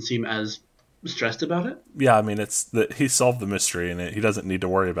 so he doesn't seem as stressed about it. Yeah, I mean, it's that he solved the mystery, and he doesn't need to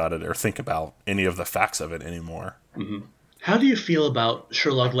worry about it or think about any of the facts of it anymore. Mm-hmm. How do you feel about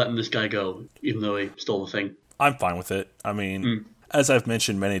Sherlock letting this guy go, even though he stole the thing? I'm fine with it. I mean, as I've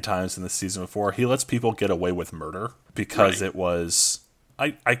mentioned many times in this season before, he lets people get away with murder because it was...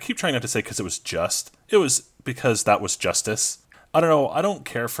 I keep trying not to say because it was just. It was because that was justice. I don't know. I don't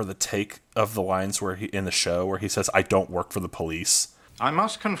care for the take of the lines where in the show where he says, I don't work for the police. I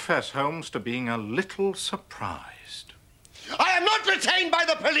must confess, Holmes, to being a little surprised. I am not retained by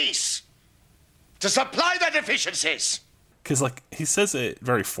the police to supply their deficiencies. Because, like, he says it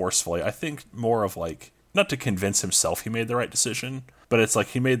very forcefully. I think more of, like, not to convince himself he made the right decision, but it's like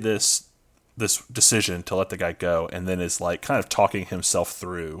he made this decision to let the guy go and then is, like, kind of talking himself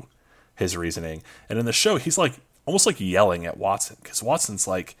through his reasoning. And in the show, he's, like, almost, like, yelling at Watson. Because Watson's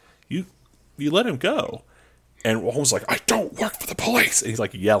like, you let him go. And Holmes like, I don't work for the police. And he's,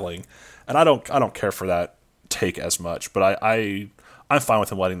 like, yelling. And I don't care for that take as much. But I'm fine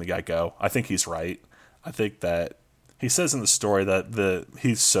with him letting the guy go. I think he's right. I think that he says in the story that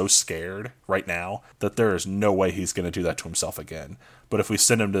he's so scared right now that there is no way he's going to do that to himself again. But if we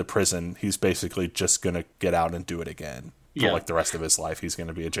send him to prison, he's basically just going to get out and do it again for like the rest of his life. He's going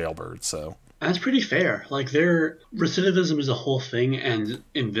to be a jailbird. So that's pretty fair. Like, their recidivism is a whole thing, and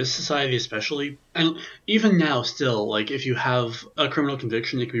in this society especially, and even now still, like, if you have a criminal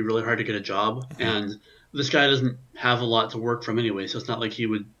conviction, it can be really hard to get a job, and this guy doesn't have a lot to work from anyway, so it's not like he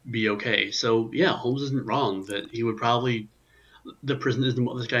would be okay. So, yeah, Holmes isn't wrong that he would probably... The prison isn't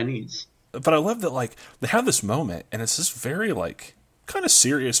what this guy needs. But I love that, like, they have this moment, and it's this very, like, kind of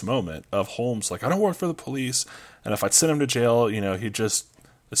serious moment of Holmes, like, I don't work for the police, and if I'd send him to jail, you know, he'd just...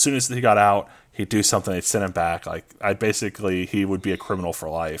 As soon as he got out, he'd do something, they'd send him back. Like, he would be a criminal for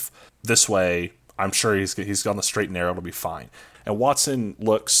life. This way, I'm sure he's on the straight and narrow, it'll be fine. And Watson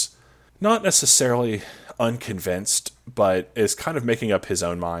looks... not necessarily unconvinced, but is kind of making up his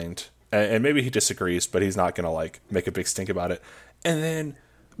own mind. And maybe he disagrees, but he's not going to, like, make a big stink about it. And then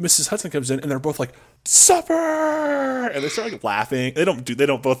Mrs. Hudson comes in, and they're both like, supper! And they start, like, laughing. They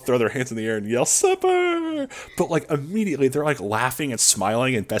don't both throw their hands in the air and yell, supper! But, like, immediately they're, like, laughing and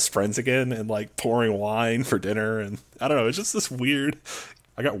smiling and best friends again and, like, pouring wine for dinner. And I don't know, it's just this weird...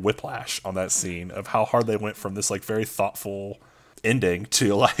 I got whiplash on that scene of how hard they went from this, like, very thoughtful ending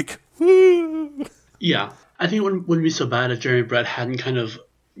to, like, woo! Yeah, I think it wouldn't be so bad if Jeremy Brett hadn't kind of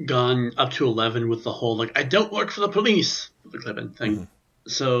gone up to 11 with the whole, like, I don't work for the police, the Clippin thing. Mm-hmm.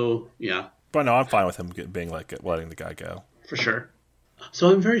 So, yeah. But no, I'm fine with him being like, letting the guy go. For sure.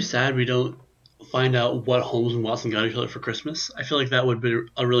 So I'm very sad we don't find out what Holmes and Watson got each other for Christmas. I feel like that would be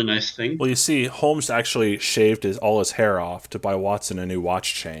a really nice thing. Well, you see, Holmes actually shaved all his hair off to buy Watson a new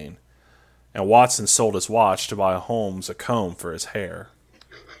watch chain. And Watson sold his watch to buy Holmes a comb for his hair.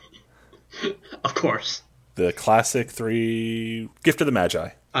 Of course. The classic 3 Gift of the Magi.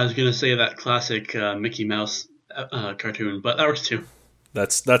 I was going to say that classic Mickey Mouse cartoon, but that works too.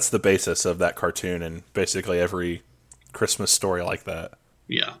 That's the basis of that cartoon and basically every Christmas story like that.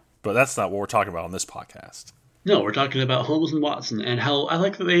 Yeah. But that's not what we're talking about on this podcast. No, we're talking about Holmes and Watson and how I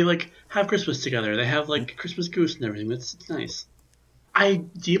like that they, like, have Christmas together. They have, like, Christmas goose and everything. It's nice. I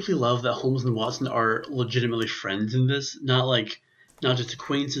deeply love that Holmes and Watson are legitimately friends in this. Not just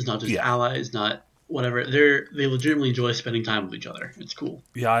acquaintances, not just allies, not whatever. They legitimately enjoy spending time with each other. It's cool.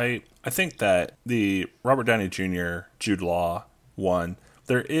 Yeah, I think that the Robert Downey Jr., Jude Law one,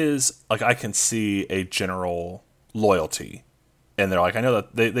 there is, like, I can see a general loyalty. And they're like, I know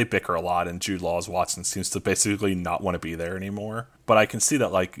that they bicker a lot, and Jude Law's Watson seems to basically not want to be there anymore. But I can see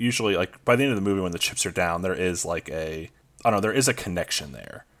that, like, usually, like, by the end of the movie when the chips are down, there is, like, there is a connection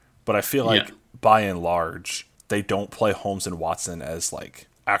there. But I feel like, by and large, they don't play Holmes and Watson as, like,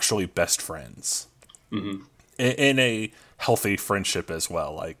 actually best friends. Mm-hmm. In a healthy friendship as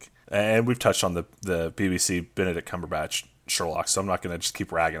well. Like, and we've touched on the BBC Benedict Cumberbatch Sherlock, so I'm not going to just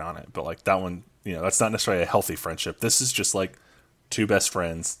keep ragging on it. But, like, that one, you know, that's not necessarily a healthy friendship. This is just, like, 2 best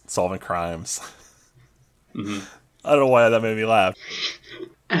friends solving crimes. Mm-hmm. I don't know why that made me laugh.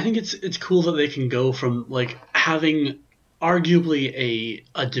 I think it's cool that they can go from, like, having arguably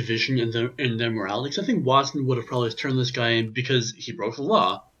a division in their morality. Because I think Watson would have probably turned this guy in because he broke the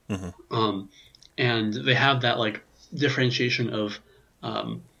law. Mm-hmm. And they have that, like, differentiation of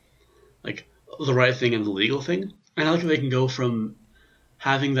like the right thing and the legal thing. And I like that they can go from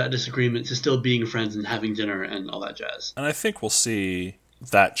having that disagreement to still being friends and having dinner and all that jazz. And I think we'll see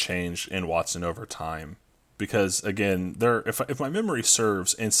that change in Watson over time. Because, again, if my memory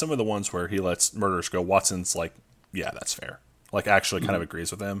serves, in some of the ones where he lets murderers go, Watson's like, yeah, that's fair. Like, actually kind of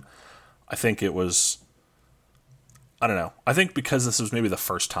agrees with him. I think it was... I don't know. I think because this was maybe the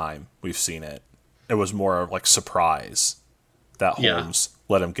first time we've seen it, it was more like surprise that Holmes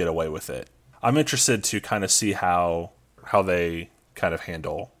let him get away with it. I'm interested to kind of see how they kind of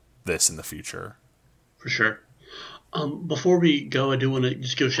handle this in the future. For sure. Before we go, I do want to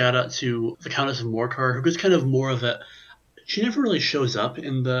just give a shout out to the Countess of Morcar, who gets kind of more of a... She never really shows up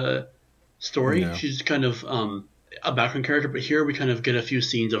in the story. No. She's kind of a background character, but here we kind of get a few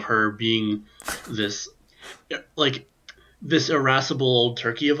scenes of her being this, like, this irascible old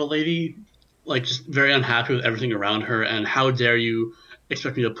turkey of a lady. like just very unhappy with everything around her, and how dare you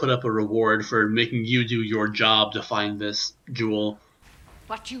expect me to put up a reward for making you do your job to find this jewel.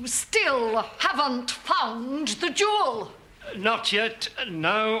 But you still haven't found the jewel. Not yet,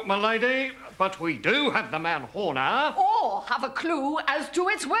 no, my lady. But we do have the man Horner. Or have a clue as to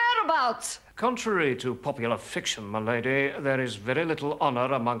its whereabouts. Contrary to popular fiction, my lady, there is very little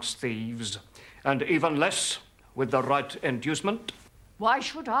honor amongst thieves, and even less with the right inducement. Why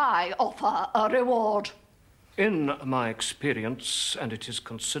should I offer a reward? In my experience, and it is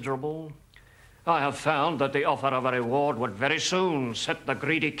considerable, I have found that the offer of a reward would very soon set the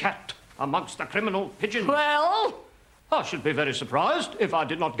greedy cat amongst the criminal pigeons. Well? I should be very surprised if I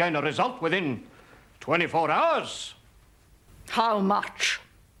did not gain a result within 24 hours. How much?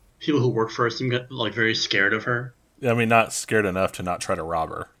 People who work for her seem like very scared of her. I mean, not scared enough to not try to rob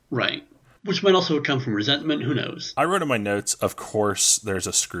her. Right. Which might also come from resentment, who knows? I wrote in my notes, of course, there's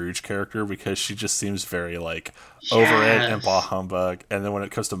a Scrooge character because she just seems very, like, over it and bah humbug. And then when it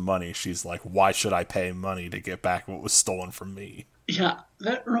comes to money, she's like, why should I pay money to get back what was stolen from me? Yeah,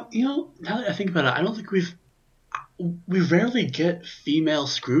 that, you know, now that I think about it, I don't think we rarely get female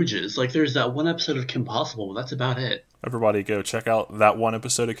Scrooges. Like, there's that one episode of Kim Possible, but that's about it. Everybody go check out that one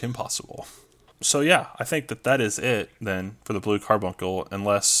episode of Kim Possible. So yeah, I think that is it then for the Blue Carbuncle,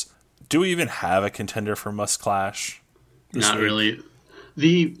 unless... Do we even have a contender for Must Clash? Not week? Really.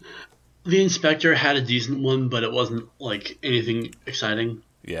 The Inspector had a decent one, but it wasn't, like, anything exciting.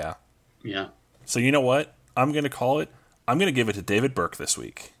 Yeah. Yeah. So you know what? I'm going to call it. I'm going to give it to David Burke this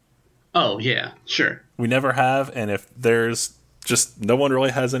week. Oh, yeah. Sure. We never have, and if there's just no one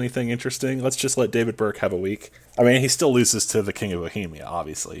really has anything interesting, let's just let David Burke have a week. I mean, he still loses to the King of Bohemia,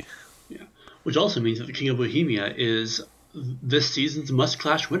 obviously. Yeah. Which also means that the King of Bohemia is this season's Must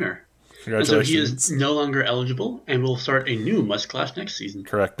Clash winner. And so he is no longer eligible, and we'll start a new Must Clash next season.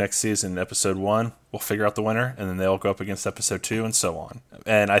 Correct. Next season, episode 1, we'll figure out the winner, and then they'll go up against episode 2, and so on.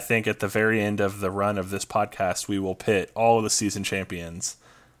 And I think at the very end of the run of this podcast, we will pit all of the season champions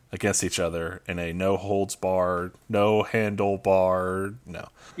against each other in a no-holds-barred, no-handlebarred, no.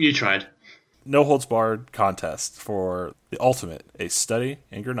 You tried. No-holds-barred contest for the ultimate, a study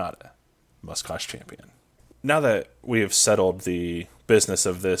in Granada Must Clash champion. Now that we have settled the business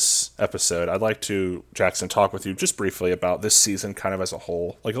of this episode, I'd like to, Jackson, talk with you just briefly about this season kind of as a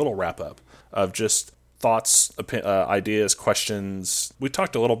whole, like a little wrap-up of just thoughts, ideas, questions. We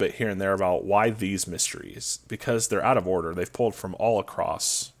talked a little bit here and there about why these mysteries, because they're out of order. They've pulled from all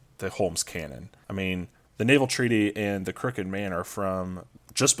across the Holmes canon. I mean, the Naval Treaty and the Crooked Man are from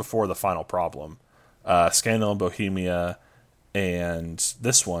just before the final problem. Scandal in Bohemia and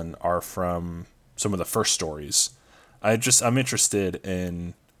this one are from some of the first stories. I'm interested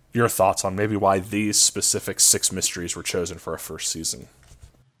in your thoughts on maybe why these specific 6 mysteries were chosen for a first season.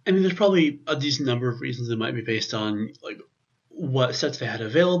 I mean, there's probably a decent number of reasons that might be based on, like, what sets they had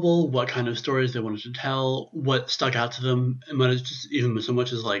available, what kind of stories they wanted to tell, what stuck out to them. It might have just even so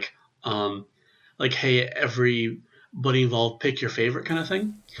much as like, hey, everybody involved, pick your favorite kind of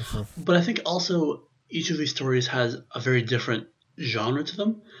thing. Mm-hmm. But I think also each of these stories has a very different genre to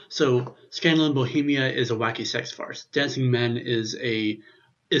them. So Scandal in Bohemia is a wacky sex farce. Dancing Men is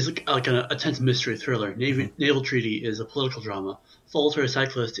like a tense mystery thriller. Naval Treaty is a political drama. Solitary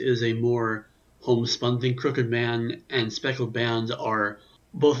Cyclist is a more homespun thing. Crooked Man and Speckled Band are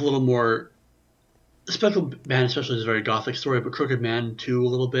both a little more... Speckled Band especially is a very gothic story, but Crooked Man too a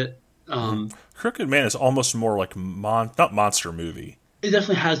little bit. Crooked Man is almost more like not monster movie. It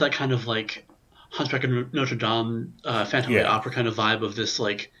definitely has that kind of like Hunchback of Notre Dame, Phantom of the Opera kind of vibe of this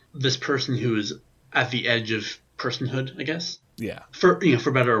like this person who is at the edge of personhood, I guess. Yeah. For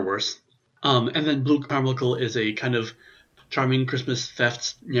better or worse. And then Blue Carbuncle is a kind of charming Christmas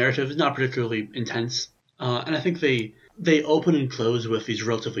theft narrative. It's not particularly intense. And I think they open and close with these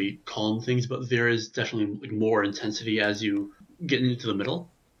relatively calm things, but there is definitely like more intensity as you get into the middle.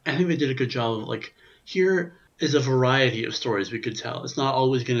 I think they did a good job of like, here is a variety of stories we could tell. It's not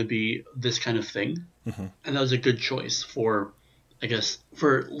always going to be this kind of thing. Mm-hmm. And that was a good choice for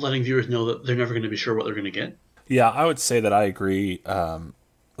letting viewers know that they're never going to be sure what they're going to get. Yeah, I would say that I agree,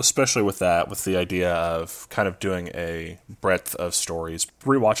 especially with the idea of kind of doing a breadth of stories.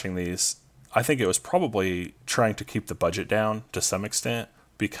 Rewatching these, I think it was probably trying to keep the budget down to some extent,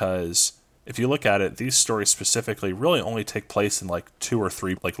 because if you look at it, these stories specifically really only take place in like 2 or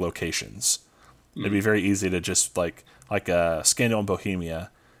 3 like locations. Mm. It'd be very easy to just like Scandal in Bohemia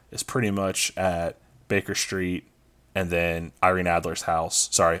is pretty much at Baker Street and then Irene Adler's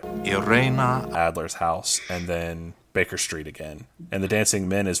house. Irena Adler's house, and then Baker Street again. And the Dancing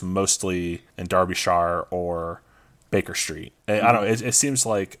Men is mostly in Derbyshire or Baker Street. I don't know, it seems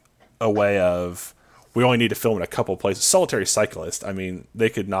like a way of, we only need to film in a couple places. Solitary Cyclist, I mean, they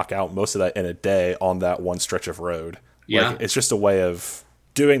could knock out most of that in a day on that one stretch of road. Yeah. Like, it's just a way of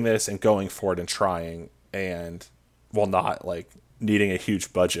doing this and going for it and trying, and while not like needing a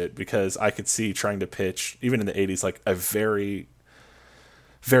huge budget, because I could see trying to pitch, even in the 80s, like a very,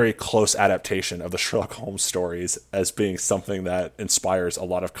 very close adaptation of the Sherlock Holmes stories as being something that inspires a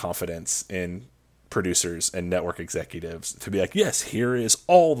lot of confidence in producers and network executives to be like, yes, here is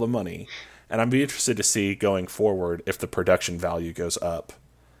all the money. And I'd be interested to see going forward if the production value goes up,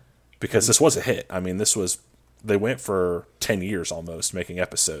 because this was a hit. I mean, they went for 10 years almost making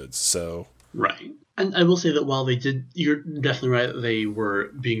episodes. So right. And I will say that while they did, you're definitely right, that they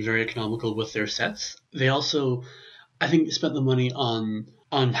were being very economical with their sets. They also, I think, spent the money on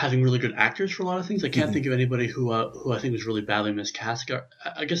having really good actors for a lot of things. I can't think of anybody who I think was really badly miscast.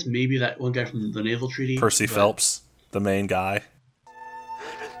 I guess maybe that one guy from the Naval Treaty. Percy Phelps, the main guy.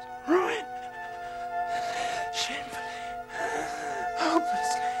 Ruined. Shamefully.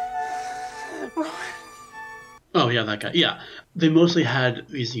 Hopelessly. Ruined. Oh, yeah, that guy. Yeah. They mostly had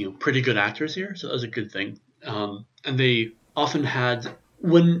these, pretty good actors here, so that was a good thing. And they often had,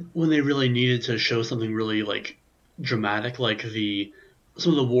 when they really needed to show something really, like, dramatic, like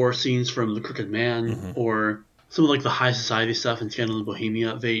some of the war scenes from The Crooked Man, or some of, like, the high society stuff in Scandal in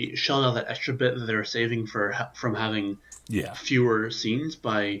Bohemia, they shelled out that extra bit that they were saving from having fewer scenes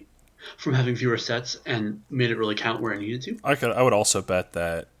from having fewer sets, and made it really count where it needed to. I would also bet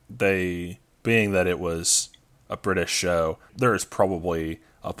that being that it was a British show, there is probably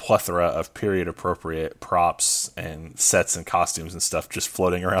a plethora of period-appropriate props and sets and costumes and stuff just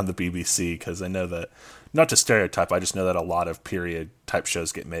floating around the BBC, because I know that, not to stereotype, I just know that a lot of period-type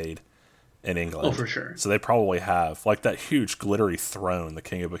shows get made in England. Oh, for sure. So they probably have, like that huge glittery throne the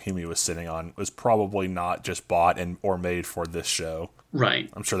King of Bohemia was sitting on was probably not just bought or made for this show. Right.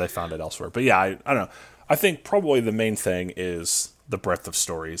 I'm sure they found it elsewhere. But yeah, I don't know. I think probably the main thing is the breadth of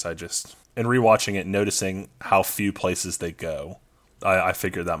stories. In rewatching it, noticing how few places they go, I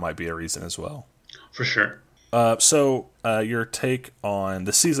figured that might be a reason as well. For sure. So your take on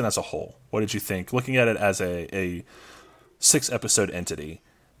the season as a whole. What did you think? Looking at it as a 6-episode entity,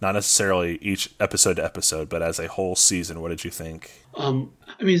 not necessarily each episode to episode, but as a whole season, what did you think? I mean,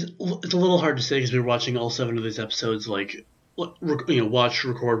 it's a little hard to say because we were watching all 7 of these episodes, like, watch,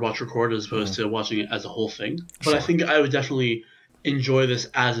 record, as opposed to watching it as a whole thing. But Sure. I think I would definitely enjoy this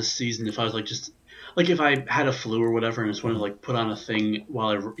as a season if I was if I had a flu or whatever and just wanted to put on a thing while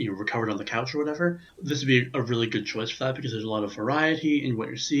I recovered on the couch or whatever. This would be a really good choice for that because there's a lot of variety in what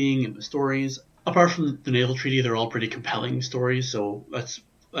you're seeing in the stories. Apart from the Naval Treaty, they're all pretty compelling stories, so that's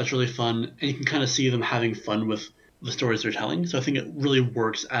really fun, and you can kind of see them having fun with the stories they're telling. So I think it really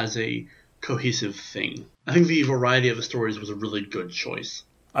works as a cohesive thing. I think the variety of the stories was a really good choice.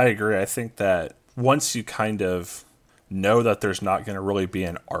 I agree. I think that once you kind of know that there's not going to really be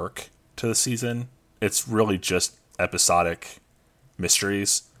an arc to the season, it's really just episodic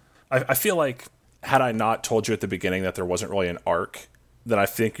mysteries. I feel like had I not told you at the beginning that there wasn't really an arc, then I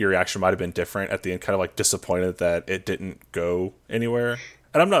think your reaction might have been different at the end, kind of disappointed that it didn't go anywhere.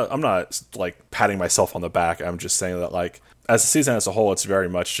 And I'm not patting myself on the back. I'm just saying that as a season as a whole, it's very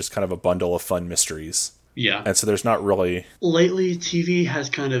much just kind of a bundle of fun mysteries. Yeah. And so there's not really... Lately, TV has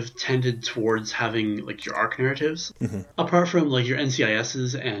kind of tended towards having your arc narratives. Mm-hmm. Apart from your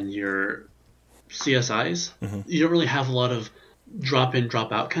NCISs and your CSIs, you don't really have a lot of drop in,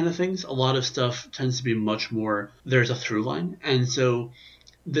 drop out kind of things. A lot of stuff tends to be much more, there's a through line. And so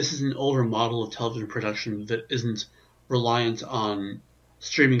this is an older model of television production that isn't reliant on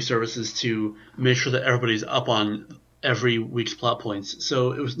streaming services to make sure that everybody's up on every week's plot points.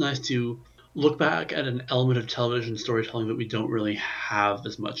 So it was nice to look back at an element of television storytelling that we don't really have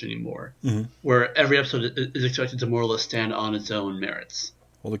as much anymore, where every episode is expected to more or less stand on its own merits.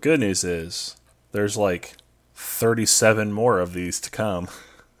 Well, the good news is there's 37 more of these to come.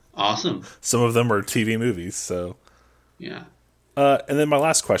 Awesome. Some of them are TV movies, so... Yeah. And then my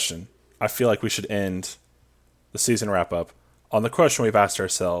last question. I feel like we should end the season wrap-up on the question we've asked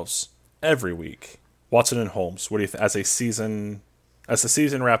ourselves every week. Watson and Holmes, what do you think? As the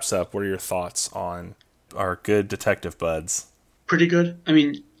season wraps up, what are your thoughts on our good detective buds? Pretty good. I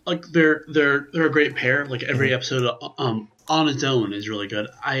mean, they're a great pair. Every episode on its own is really good.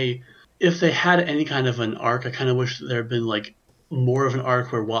 If they had any kind of an arc, I kind of wish there had been more of an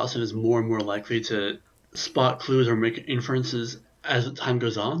arc where Watson is more and more likely to spot clues or make inferences as time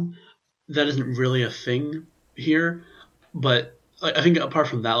goes on. That isn't really a thing here, but I think apart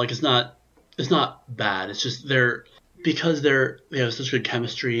from that, it's not bad. It's just because they have such good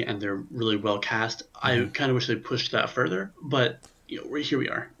chemistry and they're really well cast. I kind of wish they pushed that further, but here we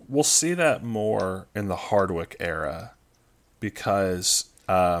are. We'll see that more in the Hardwick era because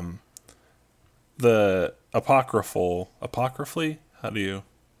the apocryphally,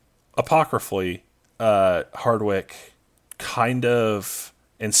 Hardwick kind of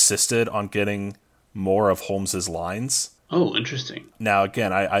insisted on getting more of Holmes's lines. Oh, interesting. Now,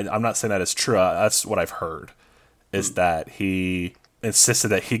 again, I'm not saying that is true. That's what I've heard, is that he insisted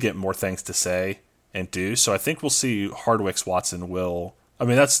that he get more things to say and do. So I think we'll see Hardwick's Watson will... I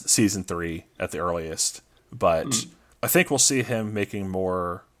mean, that's season 3 at the earliest. But I think we'll see him making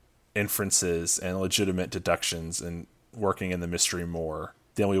more inferences and legitimate deductions and working in the mystery more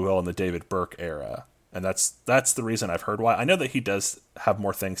than we will in the David Burke era. And that's the reason I've heard why. I know that he does have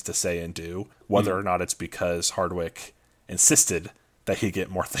more things to say and do, whether or not it's because Hardwick insisted that he get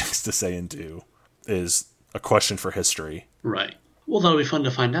more things to say and do is a question for history. Right. Well, that'll be fun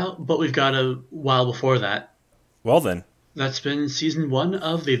to find out, but we've got a while before that. Well then. That's been season 1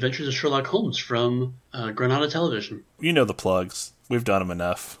 of The Adventures of Sherlock Holmes from Granada Television. You know the plugs. We've done them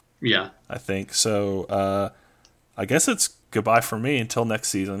enough. Yeah. I think. So, I guess it's goodbye from me until next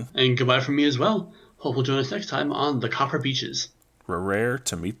season. And goodbye from me as well. Hope you'll join us next time on The Copper Beaches. We're rare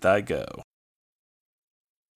to meet thy go.